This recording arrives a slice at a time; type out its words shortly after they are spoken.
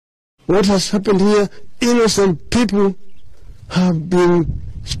what has happened here, innocent people have been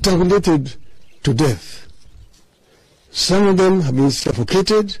strangulated to death. Some of them have been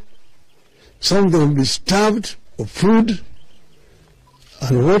suffocated. Some of them have been starved of food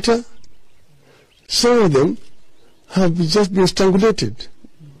and water. Some of them have just been strangulated.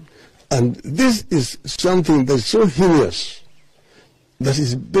 And this is something that's so heinous that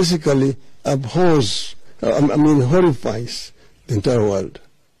is basically horrifies the entire world.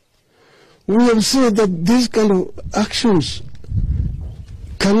 We have said that these kind of actions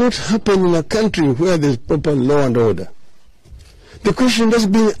cannot happen in a country where there is proper law and order. The question that's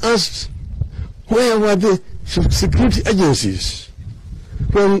being asked, where were the security agencies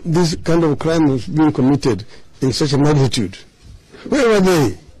when this kind of crime was being committed in such a magnitude? Where were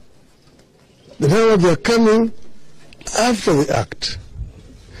they? Now they are coming after the act.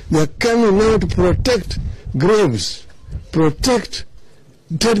 They are coming now to protect graves, protect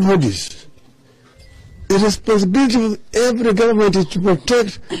dead bodies. The responsibility of every government is to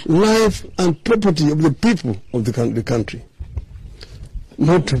protect life and property of the people of the country,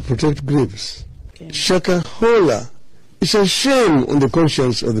 not to protect graves. Okay. Shakahola is a shame on the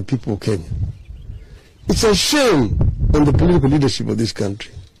conscience of the people of Kenya. It's a shame on the political leadership of this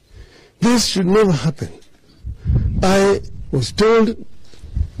country. This should never happen. I was told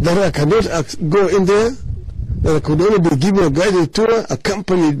that I cannot go in there, that I could only be given a guided tour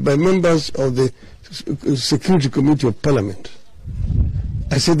accompanied by members of the Security Committee of Parliament.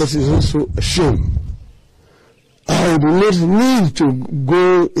 I said that is also a shame. I do not need to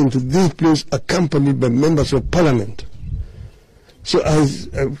go into this place accompanied by members of Parliament. So I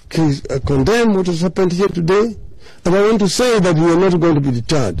condemn what has happened here today, and I want to say that we are not going to be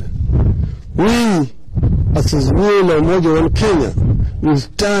deterred. We, as Azimio la Umoja wa Kenya, will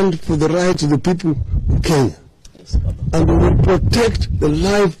stand for the rights of the people of Kenya. And we will protect the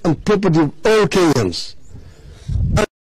life and property of all Kenyans.